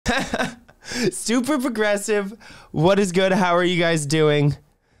Super progressive. What is good? How are you guys doing?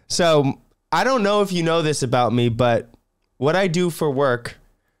 So, I don't know if you know this about me, but what I do for work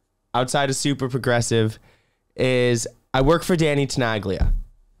outside of super progressive is I work for Danny Tenaglia.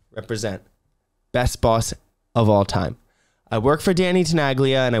 Represent. Best boss of all time. I work for Danny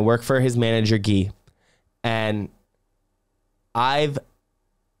Tenaglia and I work for his manager, Guy. And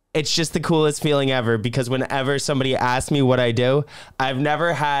it's just the coolest feeling ever because whenever somebody asks me what I do, I've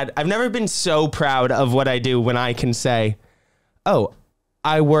never been so proud of what I do when I can say, oh,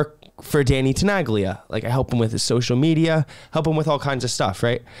 I work for Danny Tenaglia. Like I help him with his social media, help him with all kinds of stuff,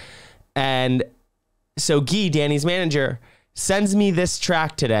 right? And so Guy, Danny's manager, sends me this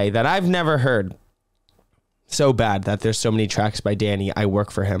track today that I've never heard. So bad that there's so many tracks by Danny. I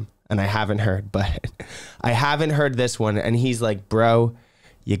work for him and I haven't heard, but I haven't heard this one. And he's like, bro,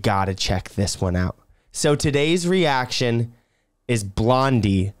 you gotta check this one out. So today's reaction is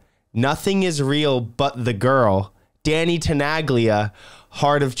Blondie. Nothing is real but the girl. Danny Tenaglia,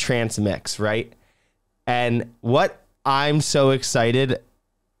 Heart of Trance mix, right? And what I'm so excited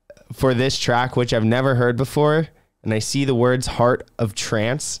for this track, which I've never heard before, and I see the words Heart of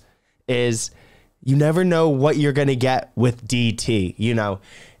Trance, is you never know what you're gonna get with DT. You know,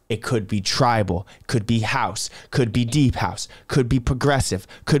 it could be tribal, could be house, could be deep house, could be progressive,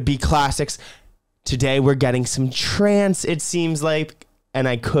 could be classics. Today we're getting some trance, it seems like, and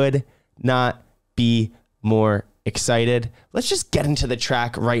I could not be more excited. Let's just get into the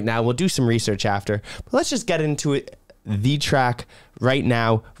track right now. We'll do some research after, but let's just get into it. The track right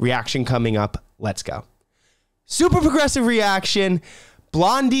now. Reaction coming up. Let's go. Super progressive reaction.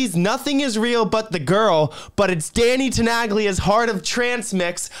 Blondie's Nothing Is Real But the Girl, but it's Danny Tenaglia's Heart of Trance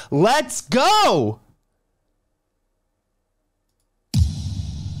mix. Let's go!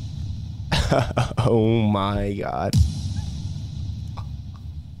 Oh my God.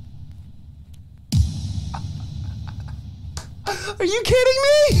 Are you kidding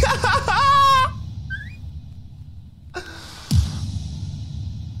me?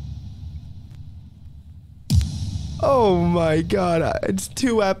 Oh my God, it's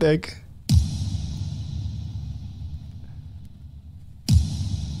too epic.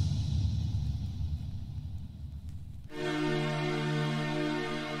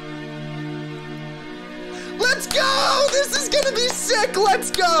 Let's go! This is gonna be sick! Let's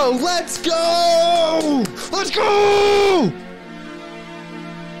go! Let's go! Let's go!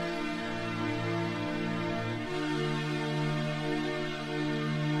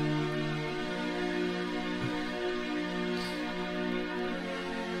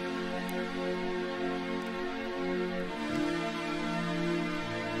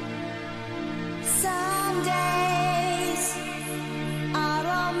 Some days are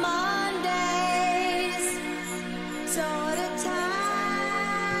on Mondays, so the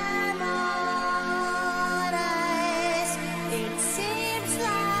time on ice. It seems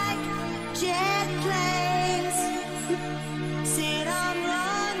like jet planes sit on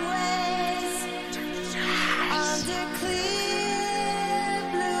runways under clear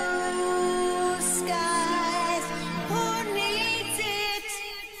blue skies. Who needs it?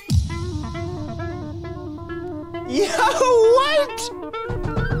 Yo, what?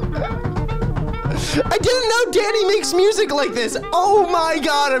 I didn't know Danny makes music like this. Oh my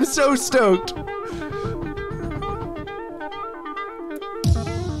God, I'm so stoked.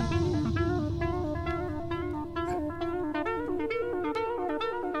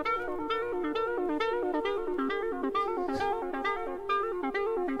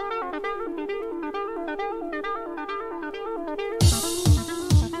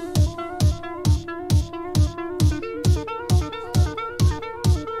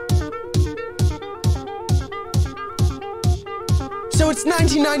 So it's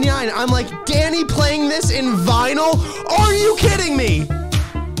 1999. I'm like, Danny playing this in vinyl? Are you kidding me?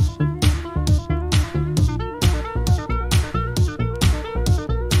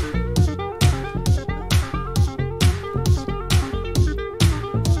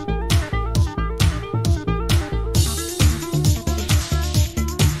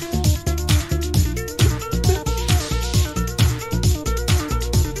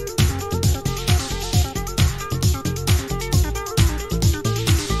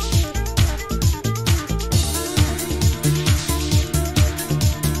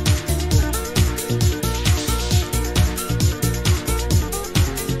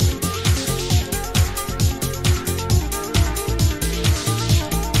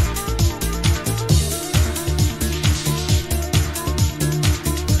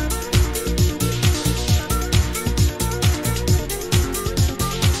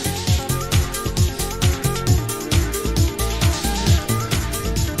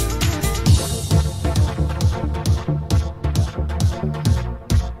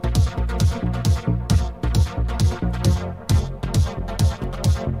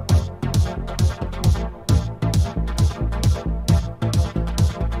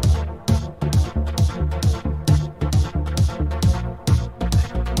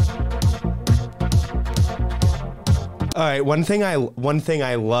 All right, one thing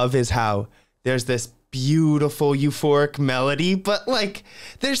I love is how there's this beautiful euphoric melody, but like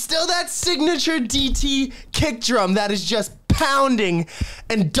there's still that signature DT kick drum that is just pounding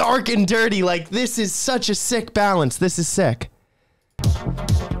and dark and dirty. Like this is such a sick balance. This is sick.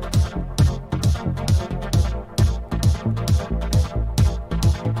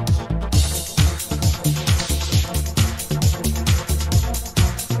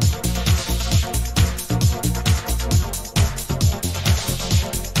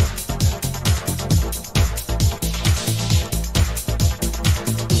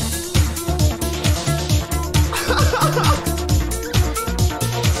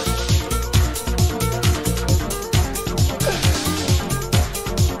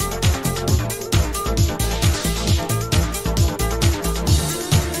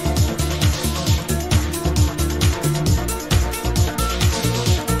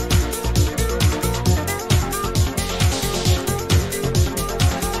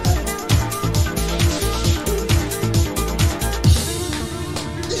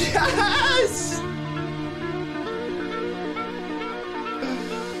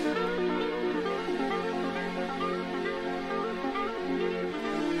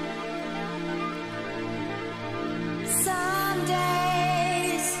 Some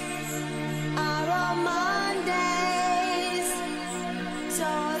days are all Mondays,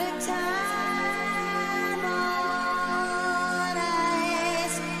 sort of time on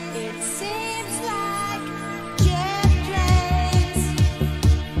ice. It seems like jet planes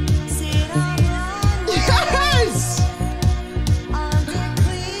sit on runways under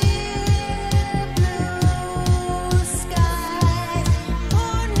clear blue skies. Who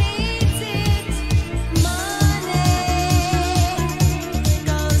needs it? Money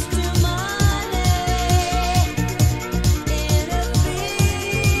goes to money in a figure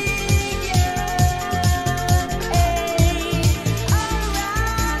eight.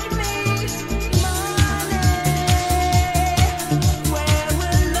 Around me, money. Where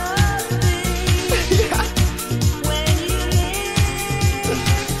will love be when you live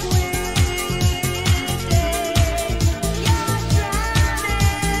with it? You're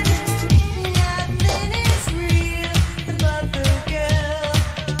drowning. Nothing is real but the girl.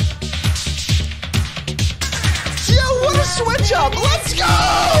 Yo, what a switch up! Let's go!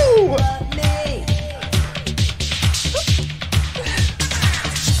 But me.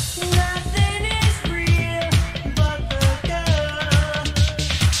 Nothing is real but the girl.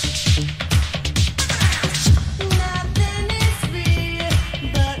 Nothing is real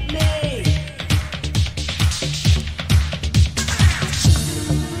but me.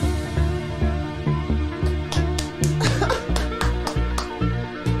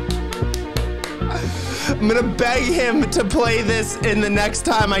 I'm gonna beg him to play this in the next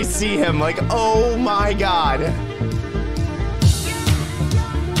time I see him. Like, oh my God.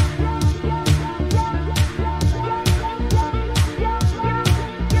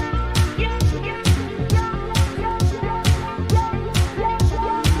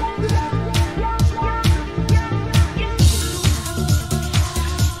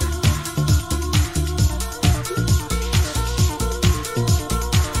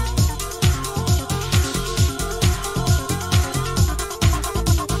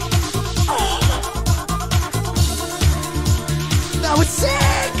 That was sick!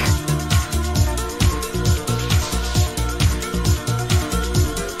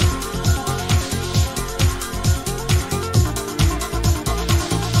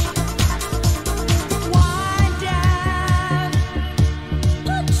 Wind down,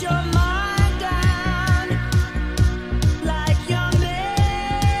 put your mind down, like you're missing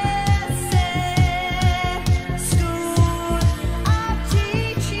school. I'll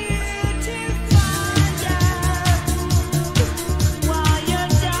teach you to find out while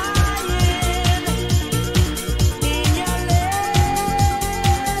you're dying in your living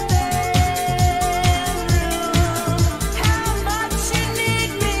room. How much you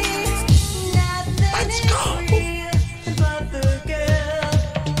need me? Nothing Let's is go. real but the girl.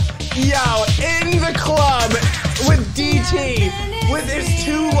 Yo, in the club with DT with his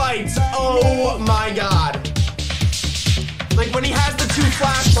two lights. Oh my God. Like when he has the two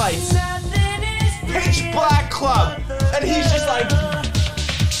flashlights. Nothing is Pitch black club. And he's just like,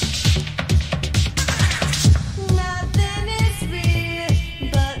 nothing is real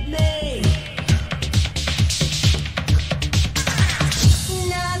but me.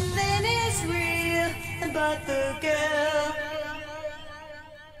 Nothing is real but the girl.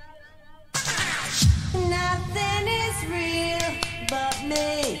 Nothing is real but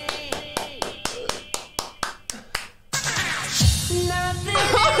me. Nothing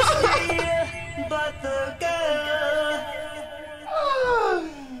is real but the girl.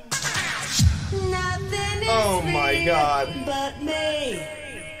 my god. But me.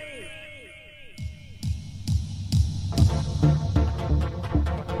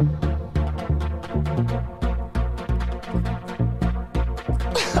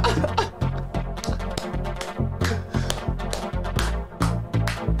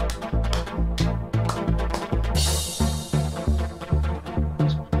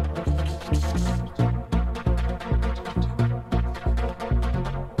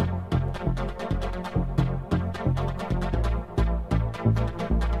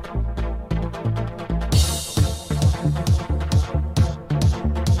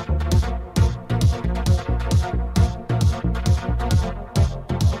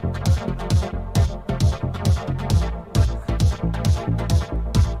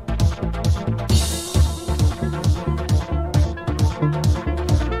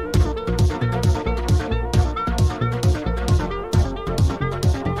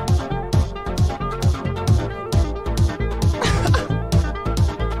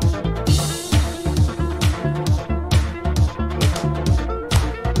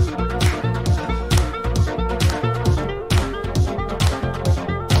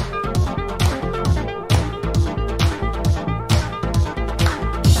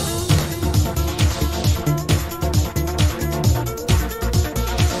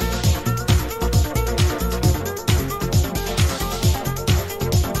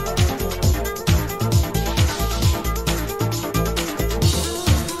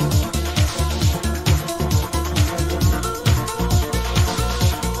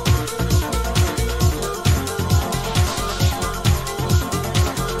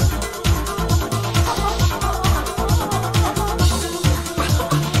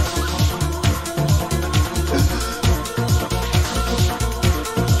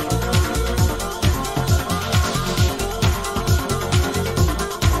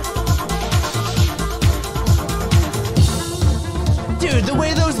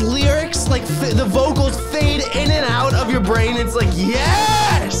 The vocals fade in and out of your brain. It's like,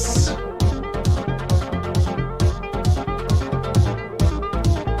 yes!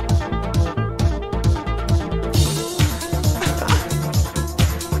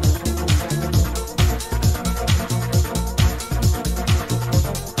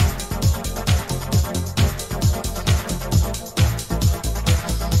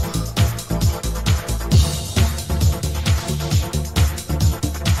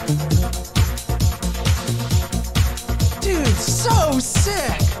 So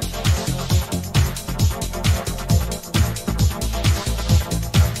sick!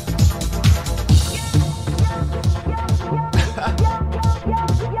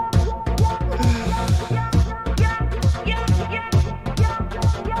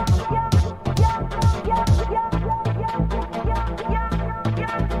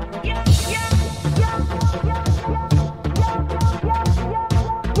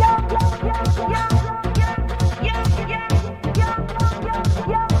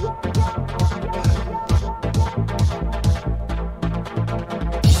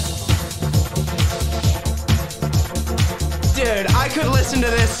 Dude, I could listen to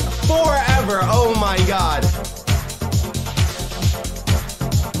this forever. Oh my god.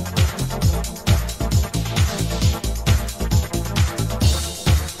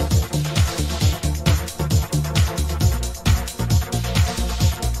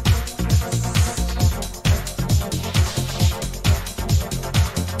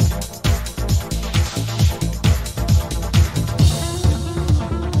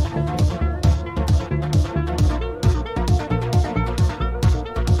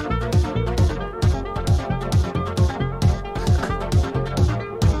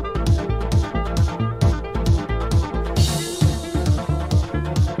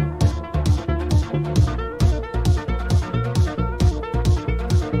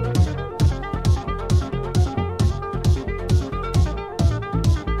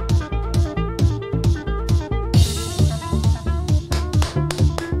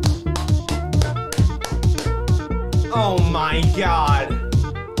 Oh my god.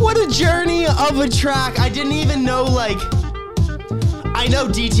 What a journey of a track. I didn't even know, like, I know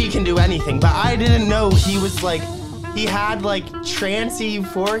DT can do anything, but I didn't know he was like, he had like trancey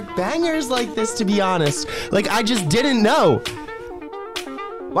euphoric bangers like this, to be honest. Like, I just didn't know.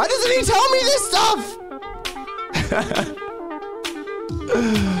 Why doesn't he tell me this stuff?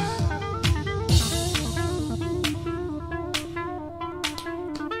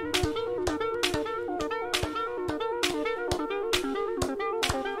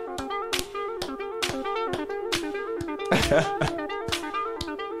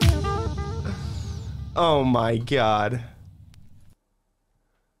 Oh my god.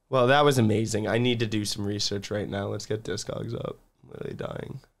 Well, that was amazing. I need to do some research right now. Let's get Discogs up. I'm literally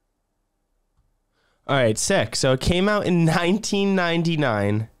dying. All right, sick. So it came out in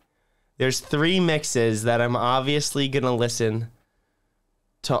 1999. There's 3 mixes that I'm obviously going to listen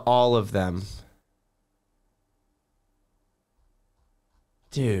to all of them.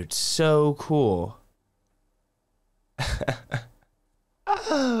 Dude, so cool.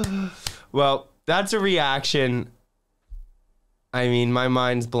 Well, that's a reaction. I mean, my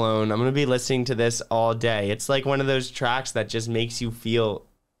mind's blown. I'm going to be listening to this all day. It's like one of those tracks that just makes you feel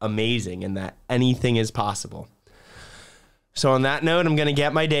amazing and that anything is possible. So on that note, I'm going to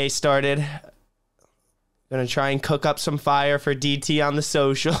get my day started. Going to try and cook up some fire for DT on the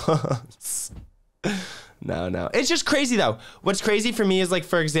socials. No. It's just crazy, though. What's crazy for me is, like,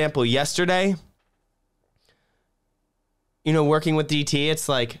 for example, yesterday, you know, working with DT, it's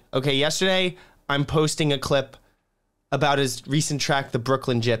like, okay, yesterday I'm posting a clip about his recent track, The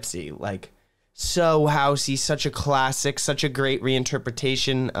Brooklyn Gypsy. Like, so housey, such a classic, such a great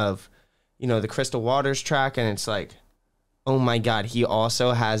reinterpretation of, you know, the Crystal Waters track. And it's like, oh my God, he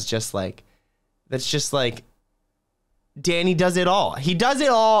also has just like, that's just like, Danny does it all. He does it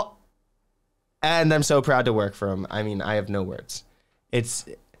all. And I'm so proud to work for him. I mean, I have no words. It's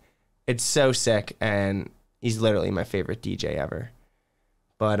so sick. And he's literally my favorite DJ ever.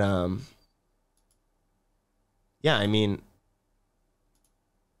 But, yeah, I mean,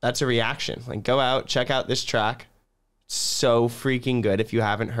 that's a reaction. Like, go out, check out this track. So freaking good if you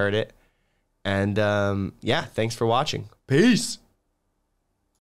haven't heard it. And, yeah, thanks for watching. Peace.